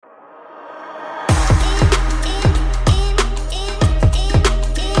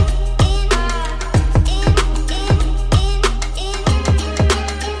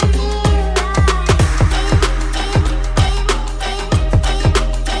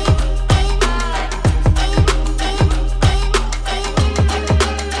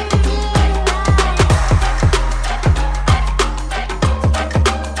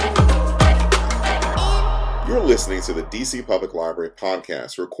listening to the DC Public Library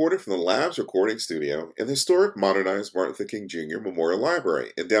podcast, recorded from the Labs Recording Studio in the historic modernized Martin Luther King Jr. Memorial Library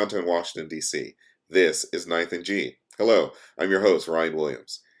in downtown Washington, D.C. This is Ninth and G. Hello, I'm your host, Ryan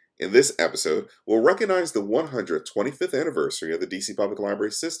Williams. In this episode, we'll recognize the 125th anniversary of the DC Public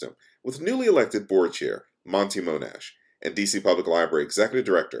Library system with newly elected board chair, Monty Monash, and DC Public Library Executive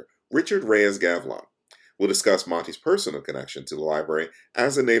Director, Richard Reyes-Gavlon. We'll discuss Monty's personal connection to the library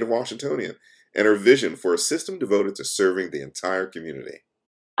as a native Washingtonian and her vision for a system devoted to serving the entire community.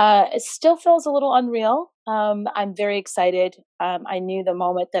 It still feels a little unreal. I'm very excited. I knew the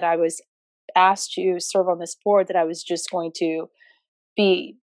moment that I was asked to serve on this board that I was just going to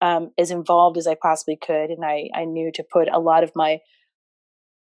be as involved as I possibly could, and I knew to put a lot of my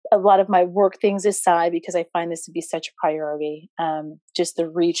work things aside because I find this to be such a priority. Just the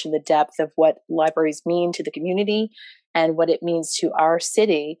reach and the depth of what libraries mean to the community and what it means to our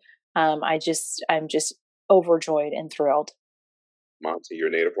city. I'm just overjoyed and thrilled. Monty, you're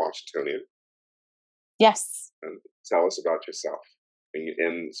a native Washingtonian. Yes. And tell us about yourself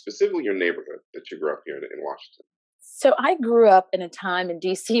and specifically your neighborhood that you grew up here in Washington. So I grew up in a time in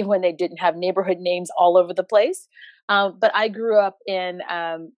DC when they didn't have neighborhood names all over the place. But I grew up,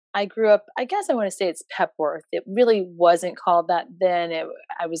 I guess I want to say it's Pepworth. It really wasn't called that then.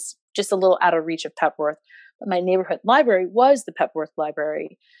 I was just a little out of reach of Pepworth. But my neighborhood library was the Pepworth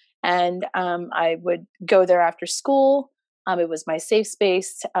Library. And I would go there after school. It was my safe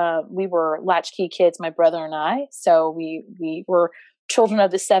space. We were latchkey kids, my brother and I. So we were children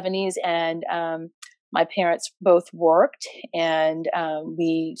of the 70s, and my parents both worked, and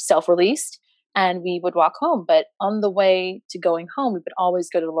we self-released, and we would walk home. But on the way to going home, we would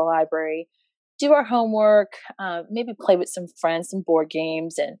always go to the library, do our homework, maybe play with some friends, some board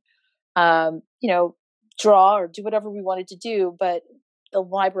games, and draw or do whatever we wanted to do. But the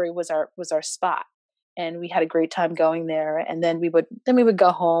library was our spot, and we had a great time going there. And then we would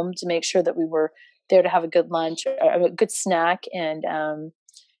go home to make sure that we were there to have a good lunch, or a good snack, and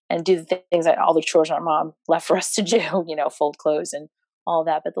do the things that all the chores our mom left for us to do, fold clothes and all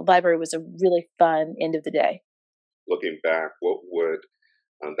that. But the library was a really fun end of the day. Looking back, what would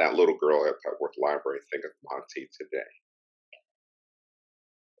that little girl at Pepworth Library think of Monty today?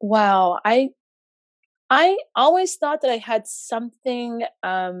 Wow, I always thought that I had something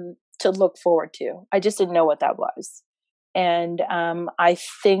to look forward to. I just didn't know what that was. And I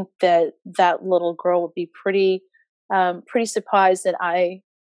think that little girl would be pretty surprised that I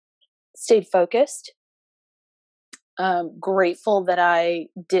stayed focused. Grateful that I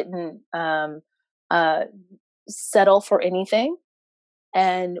didn't settle for anything.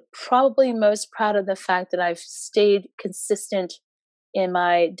 And probably most proud of the fact that I've stayed consistent in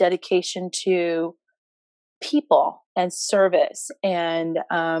my dedication to people and service, and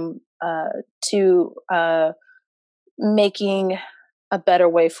to making a better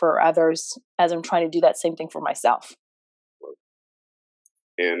way for others as I'm trying to do that same thing for myself.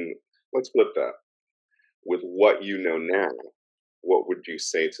 And let's flip that. With what you know now, what would you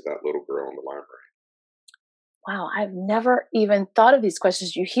say to that little girl in the library? Wow, I've never even thought of these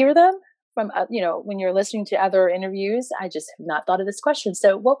questions. You hear them from, when you're listening to other interviews. I just have not thought of this question.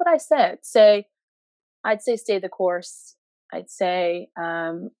 So what would I say? I'd say stay the course. I'd say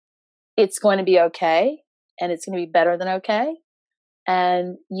it's going to be okay, and it's going to be better than okay.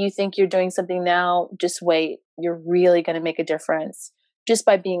 And you think you're doing something now, just wait. You're really going to make a difference just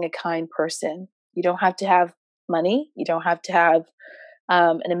by being a kind person. You don't have to have money. You don't have to have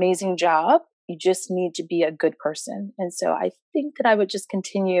an amazing job. You just need to be a good person. And so I think that I would just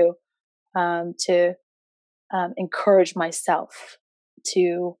continue to encourage myself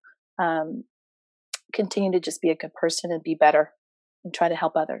to continue to just be a good person and be better and try to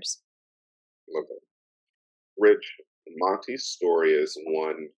help others. Love it. Rich, Monty's story is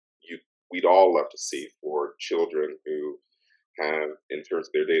one we'd all love to see for children who have, in terms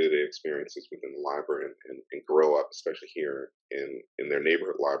of their day-to-day experiences within the library, and grow up, especially here in their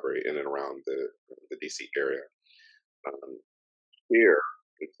neighborhood library in and around the DC area. Here,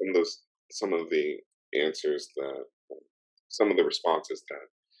 some of the answers that, some of the responses that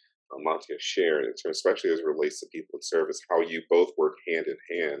Monty has shared, especially as it relates to people in service, how you both work hand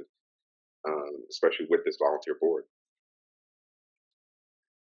in hand, especially with this volunteer board.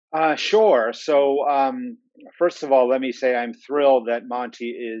 Sure. So, first of all, let me say I'm thrilled that Monty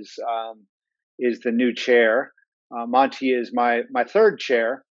is the new chair. Monty is my third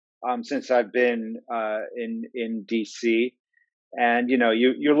chair since I've been in DC, and you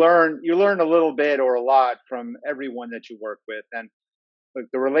learn a little bit or a lot from everyone that you work with, and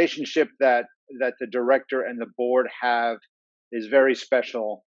the relationship that the director and the board have is very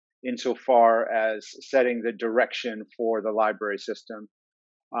special. insofar as setting the direction for the library system.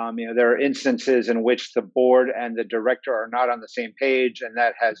 There are instances in which the board and the director are not on the same page, and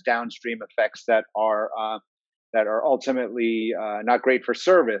that has downstream effects that are ultimately not great for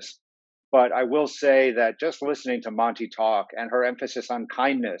service. But I will say that just listening to Monty talk and her emphasis on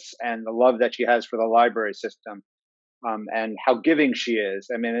kindness and the love that she has for the library system, and how giving she is.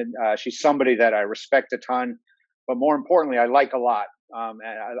 I mean, she's somebody that I respect a ton, but more importantly, I like a lot. And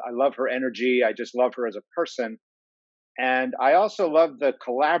I love her energy. I just love her as a person. And I also love the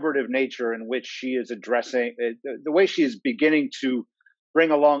collaborative nature in which she is addressing the way she is beginning to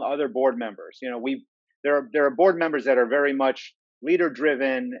bring along other board members. There are board members that are very much leader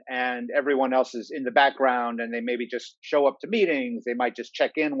driven, and everyone else is in the background, and they maybe just show up to meetings. They might just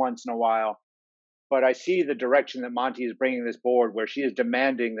check in once in a while. But I see the direction that Monty is bringing this board, where she is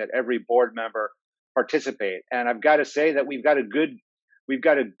demanding that every board member participate. And I've got to say that we've got a good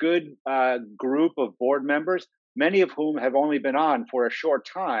group of board members, many of whom have only been on for a short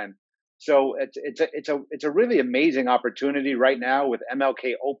time. So it's a really amazing opportunity right now with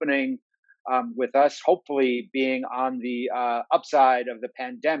MLK opening, with us hopefully being on the upside of the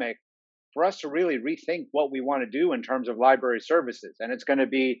pandemic, for us to really rethink what we want to do in terms of library services. And it's going to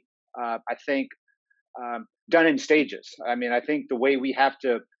be, I think, done in stages. I mean, I think the way we have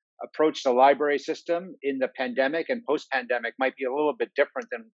to approach the library system in the pandemic and post-pandemic might be a little bit different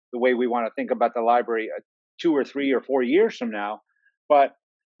than the way we want to think about the library 2 or 3 or 4 years from now. But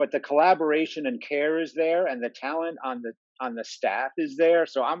the collaboration and care is there, and the talent on the staff is there.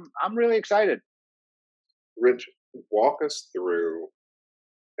 So I'm really excited. Rich, walk us through,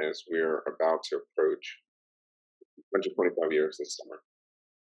 as we're about to approach 125 years this summer.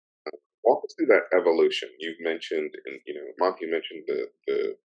 Walk us through that evolution. You've mentioned, and Monty mentioned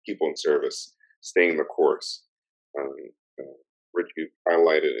the people in service staying the course. Rich, you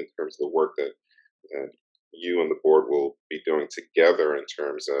highlighted in terms of the work that you and the board will be doing together in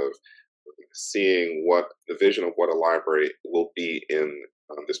terms of seeing what the vision of what a library will be in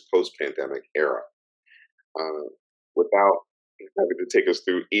this post-pandemic era. Without having to take us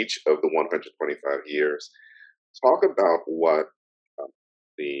through each of the 125 years, talk about what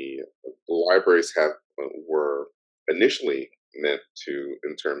the libraries were initially meant to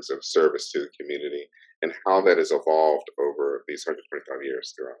in terms of service to the community, and how that has evolved over these 125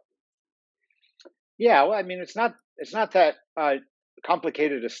 years throughout. Yeah, well, I mean, it's not that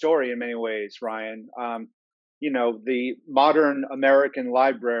complicated a story in many ways, Ryan. The modern American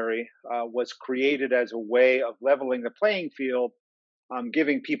library was created as a way of leveling the playing field,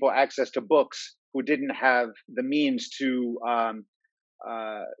 giving people access to books who didn't have the means to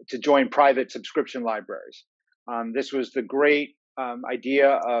join private subscription libraries. This was the great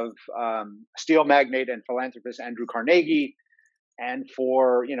idea of steel magnate and philanthropist Andrew Carnegie. And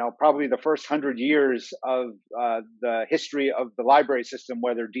for probably the first 100 years of the history of the library system,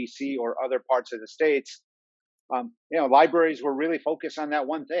 whether DC or other parts of the states, libraries were really focused on that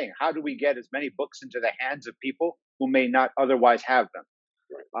one thing: how do we get as many books into the hands of people who may not otherwise have them?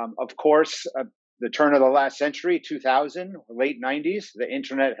 Right. Of course, the turn of the last century, 2000, late 90s, the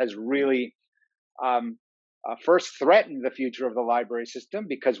internet has really first threatened the future of the library system,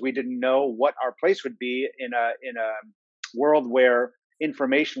 because we didn't know what our place would be in a world where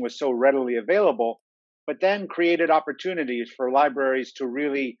information was so readily available, but then created opportunities for libraries to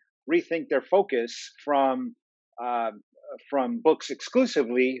really rethink their focus from books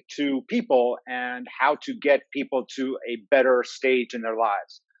exclusively to people, and how to get people to a better stage in their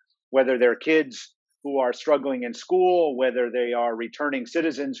lives, whether they're kids who are struggling in school, whether they are returning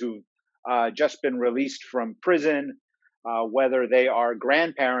citizens who've just been released from prison, whether they are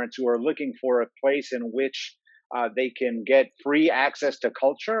grandparents who are looking for a place in which they can get free access to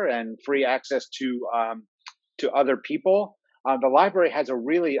culture and free access to other people. The library has a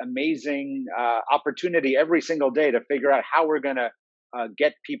really amazing opportunity every single day to figure out how we're going to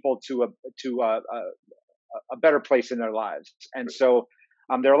get people to a better place in their lives. And so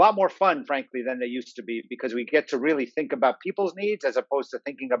they're a lot more fun, frankly, than they used to be, because we get to really think about people's needs as opposed to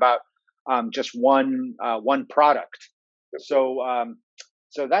thinking about just one product.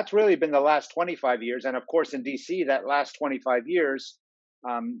 So that's really been the last 25 years. And of course, in DC, that last 25 years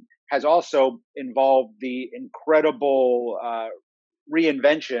has also involved the incredible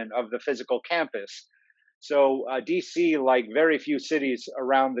reinvention of the physical campus. So DC, like very few cities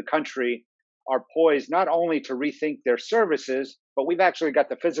around the country, are poised not only to rethink their services, but we've actually got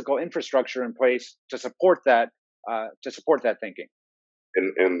the physical infrastructure in place to support that thinking.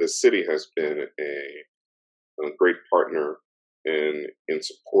 And the city has been a great partner in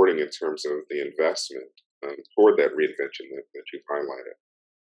supporting in terms of the investment toward that reinvention that you've highlighted.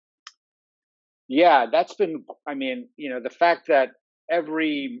 Yeah, that's been, I mean, the fact that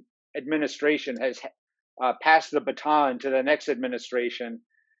every administration has passed the baton to the next administration,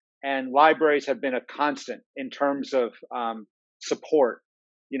 and libraries have been a constant in terms of support.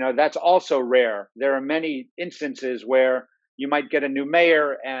 That's also rare. There are many instances where you might get a new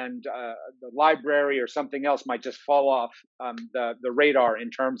mayor and the library or something else might just fall off the radar in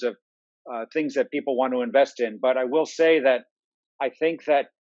terms of things that people want to invest in. But I will say that I think that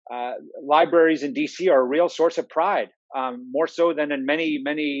libraries in DC are a real source of pride, more so than in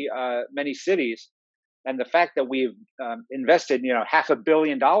many cities. And the fact that we've invested, $500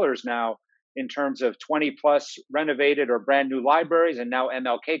 million now in terms of 20 plus renovated or brand new libraries, and now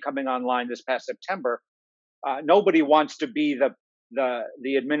MLK coming online this past September, nobody wants to be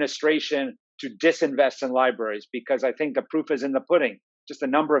the administration to disinvest in libraries, because I think the proof is in the pudding. Just the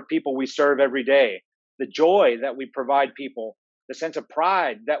number of people we serve every day, the joy that we provide people, the sense of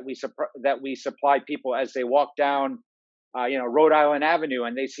pride that we supply people as they walk down Rhode Island Avenue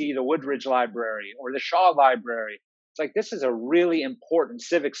and they see the Woodridge Library or the Shaw Library. It's like, this is a really important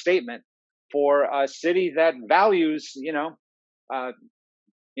civic statement for a city that values,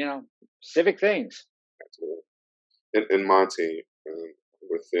 civic things. Absolutely. And Monty,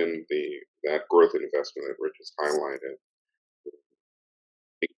 within that growth investment that Rich has highlighted,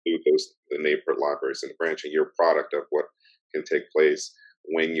 include the neighborhood libraries and branching your product of what can take place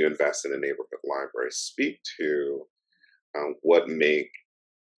when you invest in a neighborhood library. Speak to what make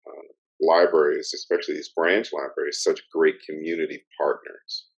libraries, especially these branch libraries, such great community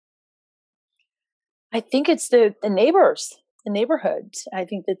partners. I think it's the neighbors, the neighborhoods. I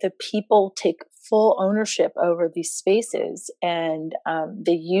think that the people take full ownership over these spaces, and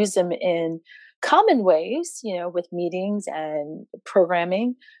they use them in common ways, with meetings and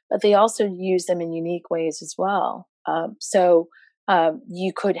programming, but they also use them in unique ways as well. So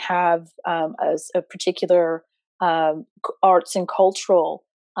you could have a particular arts and cultural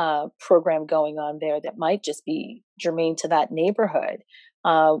program going on there that might just be germane to that neighborhood,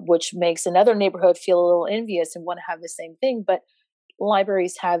 which makes another neighborhood feel a little envious and want to have the same thing. But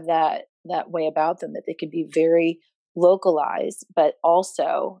libraries have that way about them, that they can be very localized, but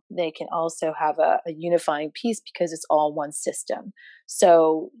also they can also have a unifying piece because it's all one system.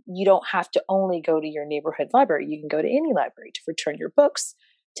 So you don't have to only go to your neighborhood library. You can go to any library to return your books,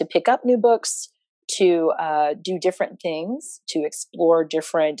 to pick up new books, to do different things, to explore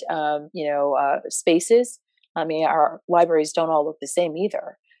different spaces. I mean, our libraries don't all look the same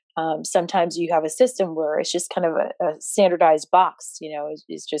either. Sometimes you have a system where it's just kind of a standardized box.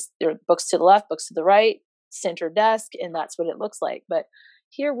 It's just, there are books to the left, books to the right, center desk, and that's what it looks like. But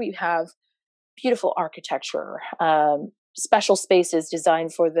here we have beautiful architecture, special spaces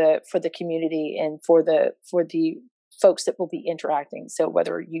designed for the community and for the folks that will be interacting. So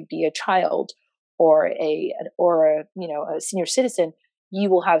whether you be a child or a senior citizen, you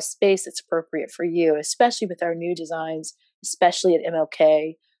will have space that's appropriate for you, especially with our new designs, especially at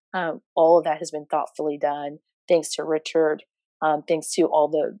MLK. All of that has been thoughtfully done, thanks to Richard, thanks to all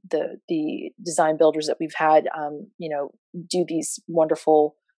the design builders that we've had, do these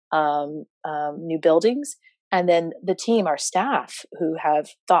wonderful new buildings. And then the team, our staff, who have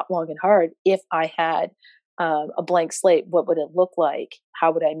thought long and hard. If I had a blank slate, what would it look like?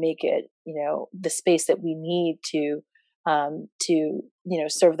 How would I make it, the space that we need to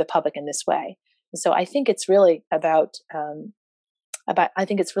serve the public in this way? And so I think it's really about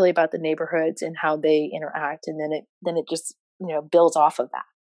the neighborhoods and how they interact, and then it just builds off of that.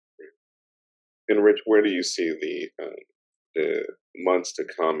 And Rich, where do you see the months to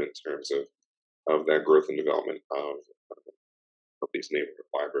come in terms of that growth and development of these neighborhood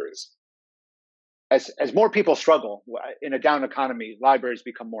libraries? As more people struggle in a down economy, libraries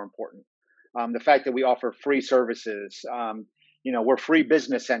become more important. The fact that we offer free services, we're free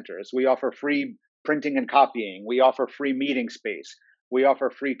business centers. We offer free printing and copying. We offer free meeting space. We offer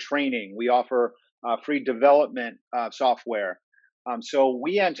free training. We offer free development software. So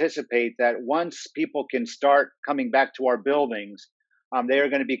we anticipate that once people can start coming back to our buildings, they are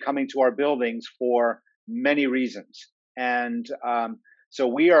going to be coming to our buildings for many reasons. And so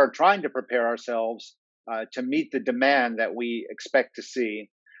we are trying to prepare ourselves to meet the demand that we expect to see.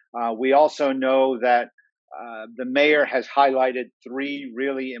 We also know that the mayor has highlighted 3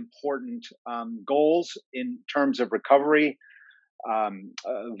 really important goals in terms of recovery: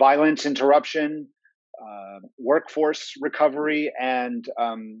 violence interruption, workforce recovery, and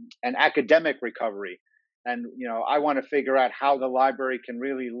academic recovery. And I want to figure out how the library can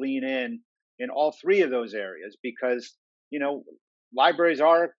really lean in all 3 of those areas, because libraries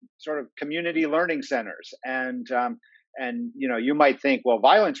are sort of community learning centers, and And you might think, well,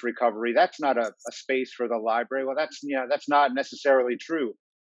 violence recovery, that's not a space for the library. Well, that's not necessarily true.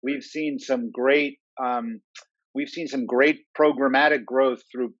 We've seen some great programmatic growth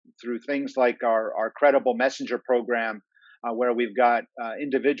through things like our Credible Messenger program, where we've got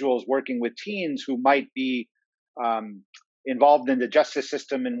individuals working with teens who might be involved in the justice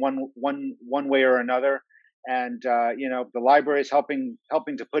system in one way or another. And the library is helping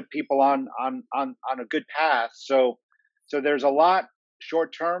to put people on a good path. So there's a lot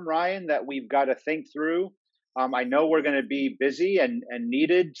short term, Ryan, that we've got to think through. I know we're going to be busy and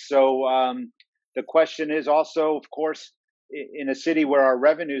needed. So the question is also, of course, in a city where our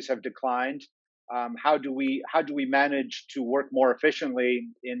revenues have declined, how do we manage to work more efficiently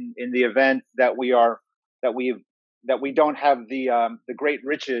in the event that we don't have the great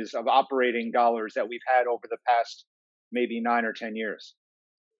riches of operating dollars that we've had over the past maybe 9 or 10 years.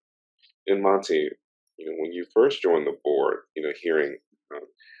 And Monty, when you first joined the board, hearing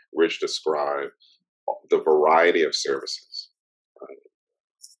Rich describe the variety of services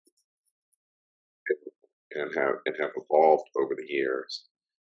and have evolved over the years,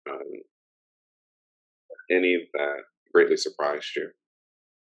 any that greatly surprised you?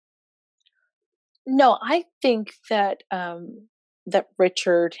 No, I think that that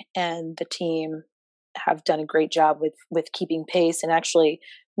Richard and the team have done a great job with keeping pace and actually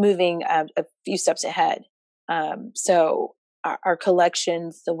moving a few steps ahead. So our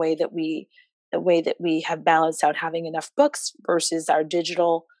collections, the way that we have balanced out having enough books versus our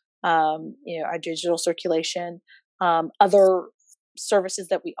digital, our digital circulation, other services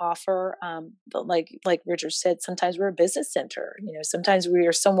that we offer, but like Richard said, sometimes we're a business center. Sometimes we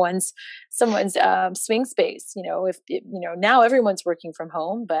are someone's swing space. Now everyone's working from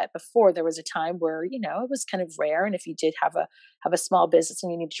home, but before there was a time where it was kind of rare, and if you did have a small business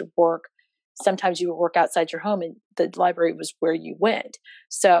and you needed to work, sometimes you would work outside your home, and the library was where you went.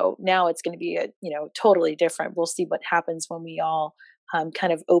 So now it's going to be totally different. We'll see what happens when we all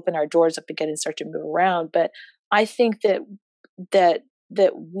kind of open our doors up again and start to move around. But I think that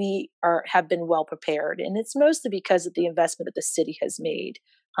we have been well prepared, and it's mostly because of the investment that the city has made.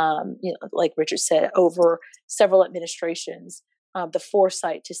 Like Richard said, over several administrations, the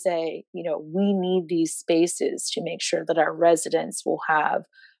foresight to say, we need these spaces to make sure that our residents will have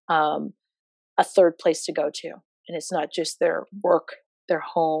a third place to go to, and it's not just their work, their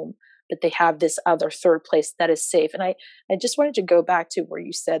home, but they have this other third place that is safe. And I just wanted to go back to where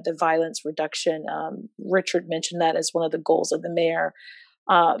you said the violence reduction. Richard mentioned that as one of the goals of the mayor.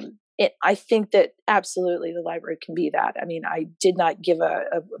 I think that absolutely the library can be that. I mean, I did not give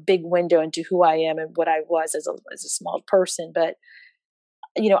a big window into who I am and what I was as a small person, but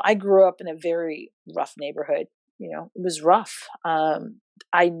I grew up in a very rough neighborhood. It was rough.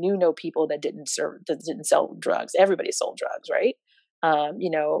 I knew no people that didn't sell drugs. Everybody sold drugs, right?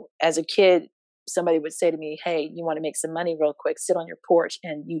 As a kid, somebody would say to me, "Hey, you want to make some money real quick? Sit on your porch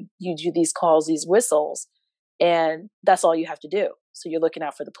and you do these calls, these whistles, and that's all you have to do." So you're looking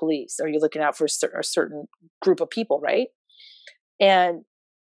out for the police, or you're looking out for a certain group of people, right? And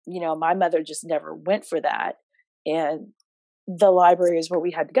my mother just never went for that, and the library is where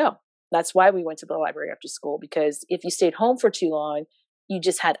we had to go. That's why we went to the library after school, because if you stayed home for too long, you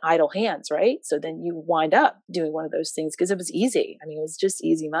just had idle hands, right? So then you wind up doing one of those things because it was easy. I mean, it was just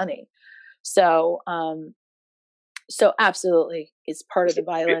easy money. So, so absolutely, it's part of the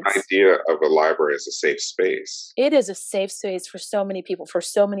violence. The idea of a library as a safe space. It is a safe space for so many people, for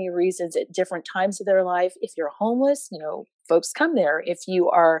so many reasons at different times of their life. If you're homeless, folks come there. If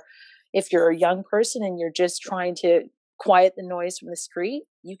you're a young person and you're just trying to quiet the noise from the street,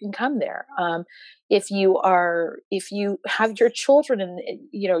 you can come there. If you have your children and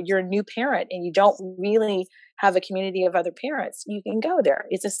you're a new parent and you don't really have a community of other parents, you can go there.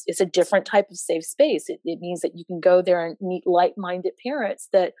 It's a different type of safe space. It means that you can go there and meet like-minded parents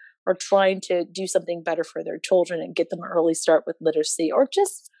that are trying to do something better for their children and get them an early start with literacy, or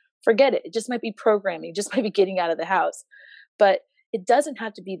just forget it. It just might be programming, just might be getting out of the house. But it doesn't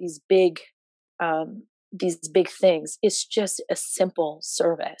have to be these big things. It's just a simple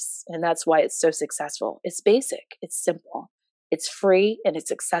service. And that's why it's so successful. It's basic. It's simple. It's free and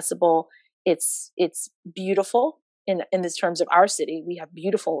it's accessible. It's beautiful in this terms of our city. We have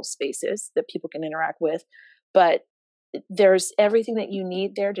beautiful spaces that people can interact with, but there's everything that you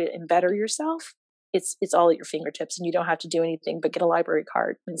need there to better yourself. It's all at your fingertips, and you don't have to do anything but get a library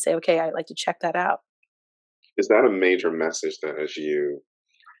card and say, okay, I'd like to check that out. Is that a major message that as you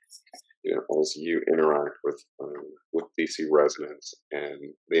interact with DC residents, and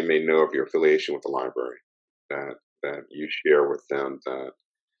they may know of your affiliation with the library, that you share with them that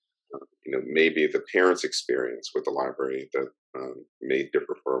maybe the parents' experience with the library that may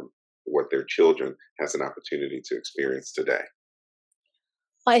differ from what their children has an opportunity to experience today.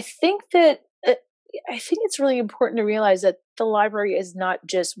 I think that I think it's really important to realize that the library is not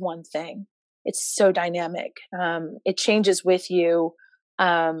just one thing. It's so dynamic. It changes with you.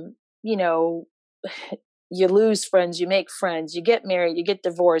 You know, you lose friends, you make friends, you get married, you get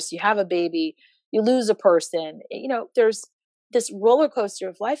divorced, you have a baby, you lose a person. There's this roller coaster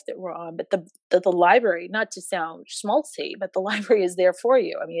of life that we're on. But the library, not to sound schmaltzy, but the library is there for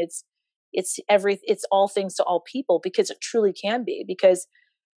you. I mean, it's all things to all people, because it truly can be, because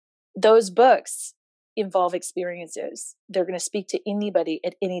those books involve experiences. They're going to speak to anybody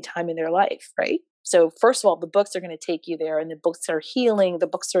at any time in their life, right? So first of all, the books are going to take you there, and the books are healing. The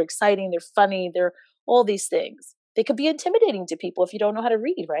books are exciting. They're funny. They're all these things. They could be intimidating to people if you don't know how to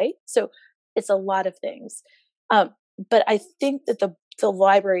read, right? So it's a lot of things. But I think that the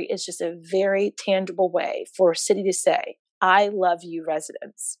library is just a very tangible way for a city to say, I love you,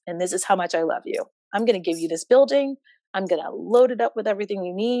 residents, and this is how much I love you. I'm going to give you this building. I'm going to load it up with everything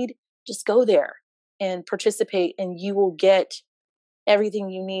you need. Just go there and participate, and you will get everything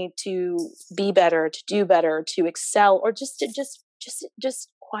you need to be better, to do better, to excel, or just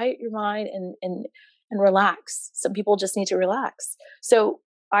quiet your mind and relax. Some people just need to relax. So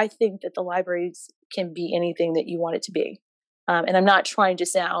I think that the libraries can be anything that you want it to be. And I'm not trying to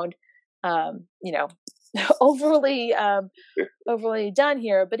sound, overly done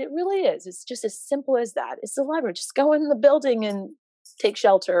here, but it really is. It's just as simple as that. It's the library. Just go in the building and take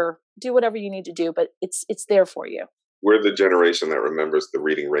shelter, do whatever you need to do, but it's there for you. We're the generation that remembers the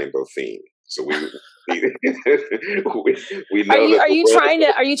Reading Rainbow theme. So we know. Are you trying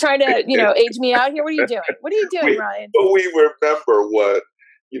to age me out here? What are you doing? What are you doing, Ryan? But we remember what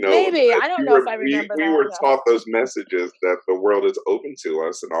maybe I don't know if I remember we that. We were taught those messages that the world is open to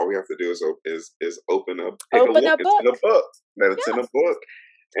us, and all we have to do is open up, open a book. It's in a book. That it's in a book.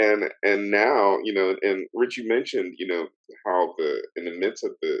 And now, and Rich, you mentioned, how in the midst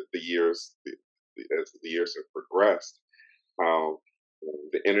of the years, as the years have progressed, how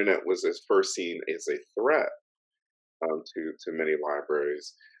the internet was first seen as a threat to many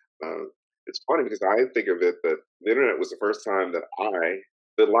libraries. It's funny because I think of it that the internet was the first time that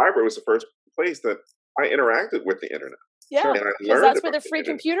the library was the first place that I interacted with the internet. Yeah, because that's where the free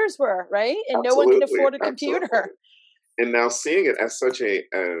computers were, right? And no one can afford a computer. Absolutely. And now seeing it as such a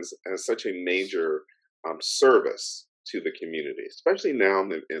major service to the community, especially now in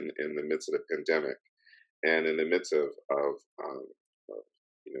the midst of the pandemic, and in the midst of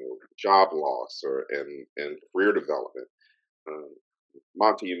job loss and career development.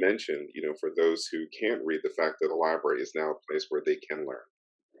 Monty, you mentioned, for those who can't read, the fact that the library is now a place where they can learn,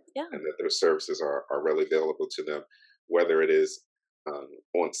 and that their services are readily available to them, whether it is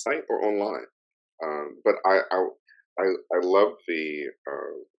on site or online. But I love the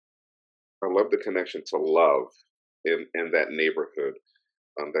connection to love in that neighborhood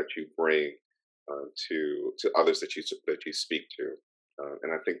that you bring to others that you speak to,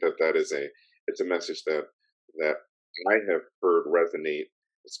 and I think that it's a message that I have heard resonate,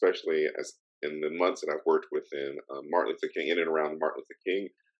 especially as in the months that I've worked within Martin Luther King, in and around Martin Luther King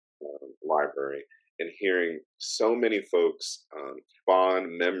Library, and hearing so many folks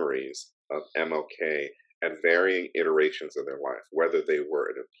fond memories of MLK at varying iterations of their life, whether they were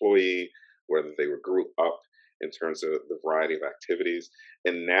an employee, whether they grew up in terms of the variety of activities,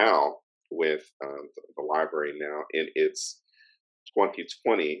 and now with the library now in its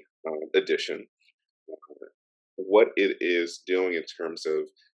 2020 edition, what it is doing in terms of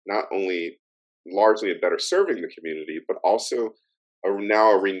not only largely better serving the community, but also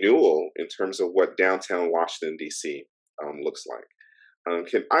now a renewal in terms of what downtown Washington, D.C. Looks like.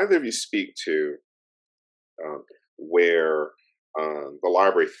 Can either of you speak to where the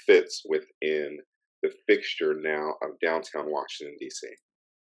library fits within the fixture now of downtown Washington, D.C.?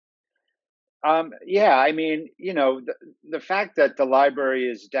 Yeah, I mean, the fact that the library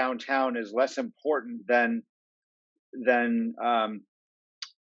is downtown is less important than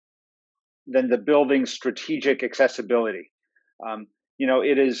the building's strategic accessibility.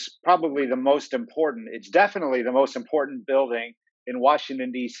 It is probably the most important. It's definitely the most important building in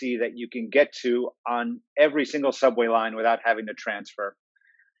Washington, D.C. that you can get to on every single subway line without having to transfer.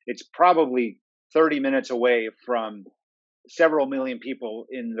 It's probably 30 minutes away from several million people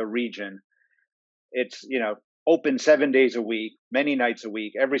in the region. It's, open 7 days a week, many nights a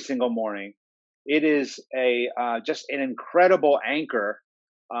week, every single morning. It is just an incredible anchor.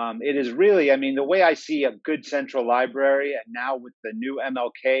 It is really, the way I see a good central library, and now with the new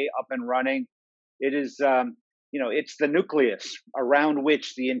MLK up and running, it is it's the nucleus around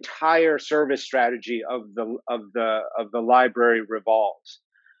which the entire service strategy of the library revolves.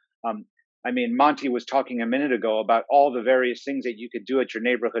 Monty was talking a minute ago about all the various things that you could do at your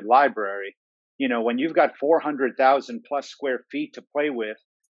neighborhood library. When you've got 400,000 plus square feet to play with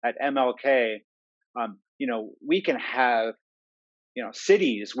at MLK, we can have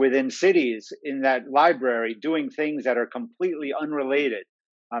cities within cities in that library doing things that are completely unrelated.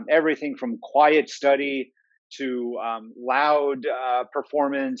 Everything from quiet study to loud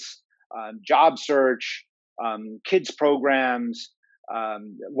performance, job search, kids programs,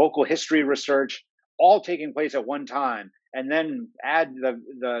 local history research, all taking place at one time. And then add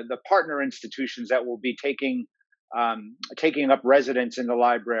the partner institutions that will be taking up residence in the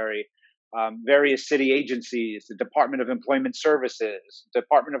library. Various city agencies, the Department of Employment Services,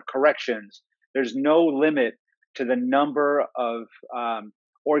 Department of Corrections. There's no limit to the number of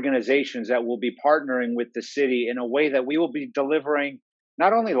organizations that will be partnering with the city in a way that we will be delivering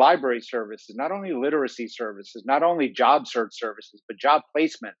not only library services, not only literacy services, not only job search services, but job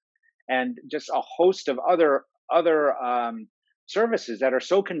placement and just a host of other services that are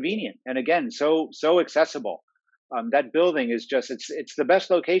so convenient and again so accessible. That building is just it's the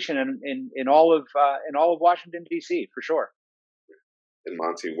best location in all of Washington D.C. for sure. And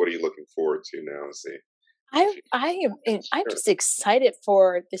Monty, what are you looking forward to now? I'm just excited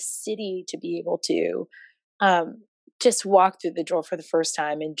for the city to be able to just walk through the door for the first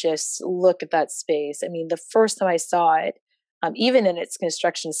time and just look at that space. The first time I saw it, even in its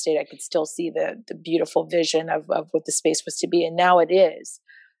construction state, I could still see the beautiful vision of what the space was to be, and now it is.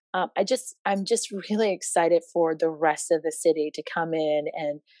 I'm just really excited for the rest of the city to come in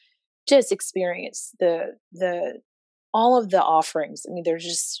and just experience the all of the offerings. They're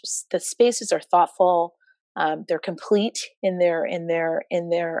just the spaces are thoughtful. They're complete in their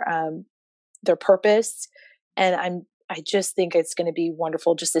purpose, and I just think it's going to be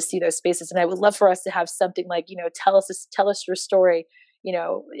wonderful just to see those spaces. And I would love for us to have something like tell us your story.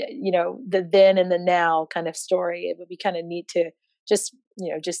 The then and the now kind of story. It would be kind of neat to just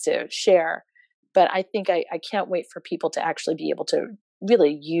to share. But I think I can't wait for people to actually be able to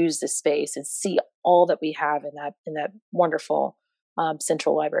really use the space and see all that we have in that wonderful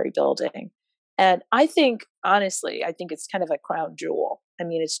central library building. And I think, honestly, it's kind of a crown jewel.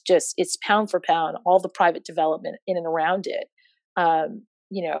 It's pound for pound, all the private development in and around it.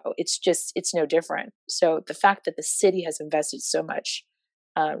 It's no different. So the fact that the city has invested so much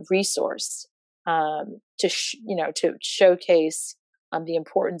resource to showcase the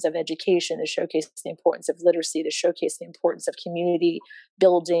importance of education, to showcase the importance of literacy, to showcase the importance of community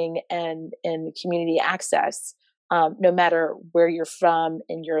building and community access, no matter where you're from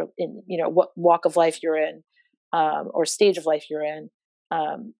and what walk of life you're in or stage of life you're in.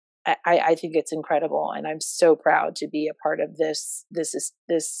 I think it's incredible, and I'm so proud to be a part of this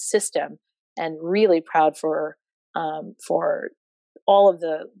system, and really proud for all of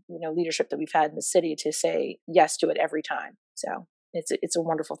the leadership that we've had in the city to say yes to it every time. So it's a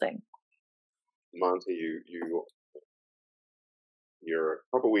wonderful thing. Monty, you're a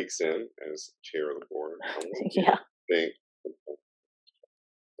couple weeks in as chair of the board. Yeah.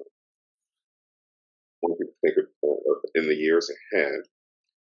 What do you think of in the years ahead,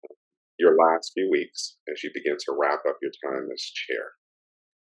 your last few weeks, as you begin to wrap up your time as chair?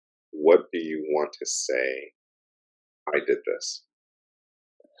 What do you want to say? I did this.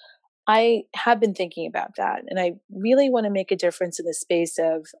 I have been thinking about that, and I really want to make a difference in the space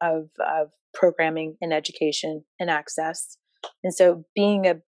of programming and education and access. And so, being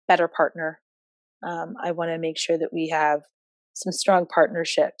a better partner, I want to make sure that we have some strong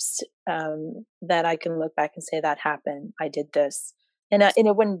partnerships that I can look back and say that happened. I did this, and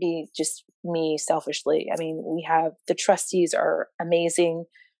it wouldn't be just me selfishly. We have the trustees are amazing;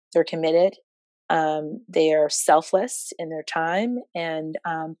 they're committed. They are selfless in their time, and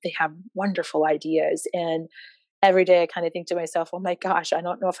they have wonderful ideas. And every day I kind of think to myself, oh my gosh, I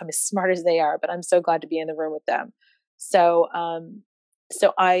don't know if I'm as smart as they are, but I'm so glad to be in the room with them. So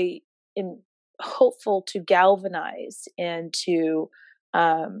I am hopeful to galvanize and to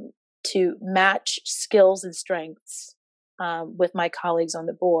match skills and strengths with my colleagues on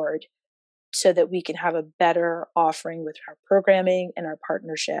the board, so that we can have a better offering with our programming and our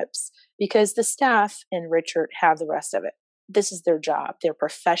partnerships, because the staff and Richard have the rest of it. This is their job. They're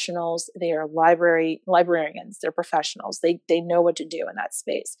professionals. They are librarians. They're professionals. They know what to do in that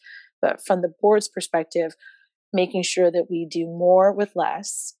space. But from the board's perspective, making sure that we do more with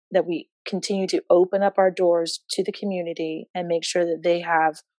less, that we continue to open up our doors to the community and make sure that they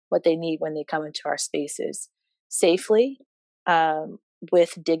have what they need when they come into our spaces safely,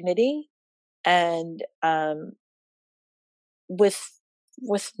 with dignity, and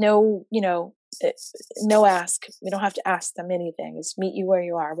with no, no ask. We don't have to ask them anything. It's meet you where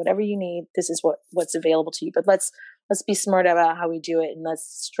you are. Whatever you need, this is what's available to you. But let's be smart about how we do it, and let's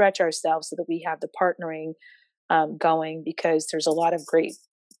stretch ourselves so that we have the partnering going, because there's a lot of great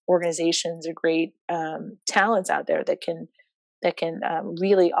organizations or great talents out there that can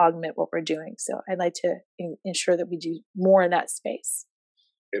really augment what we're doing. So I'd like to ensure that we do more in that space.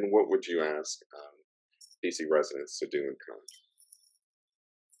 And what would you ask DC residents to do in kind?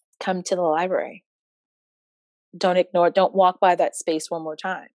 Come to the library. Don't ignore it. Don't walk by that space one more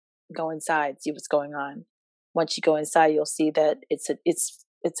time. Go inside, see what's going on. Once you go inside, you'll see that it's a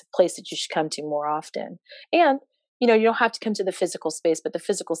place that you should come to more often. And you don't have to come to the physical space, but the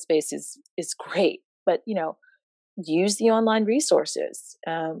physical space is great. But use the online resources.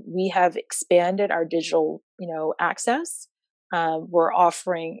 We have expanded our digital access. We're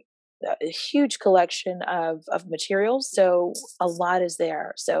offering a huge collection of materials, so a lot is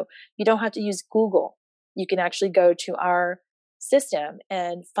there. So you don't have to use Google. You can actually go to our system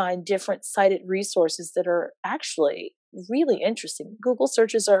and find different cited resources that are actually really interesting. Google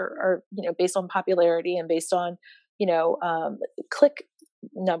searches are based on popularity and based on click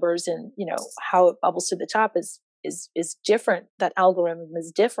numbers, and how it bubbles to the top is different. That algorithm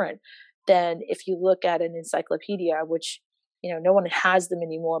is different than if you look at an encyclopedia, which no one has them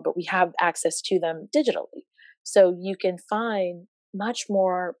anymore, but we have access to them digitally. So you can find much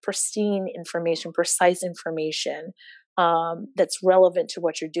more pristine information, precise information that's relevant to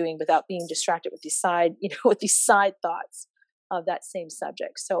what you're doing without being distracted with these side thoughts of that same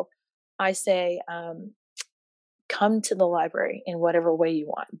subject. So I say, come to the library in whatever way you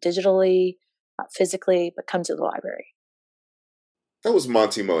want, digitally, physically, but come to the library. That was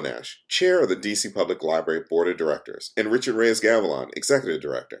Monty Monash, Chair of the DC Public Library Board of Directors, and Richard Reyes-Gavilan, Executive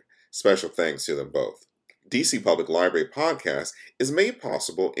Director. Special thanks to them both. DC Public Library Podcast is made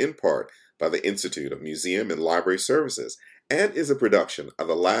possible in part by the Institute of Museum and Library Services and is a production of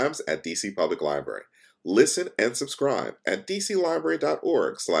the Labs at DC Public Library. Listen and subscribe at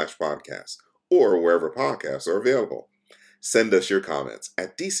dclibrary.org/podcast or wherever podcasts are available. Send us your comments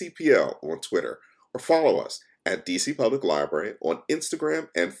at DCPL on Twitter or follow us at DC Public Library on Instagram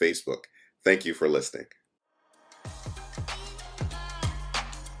and Facebook. Thank you for listening.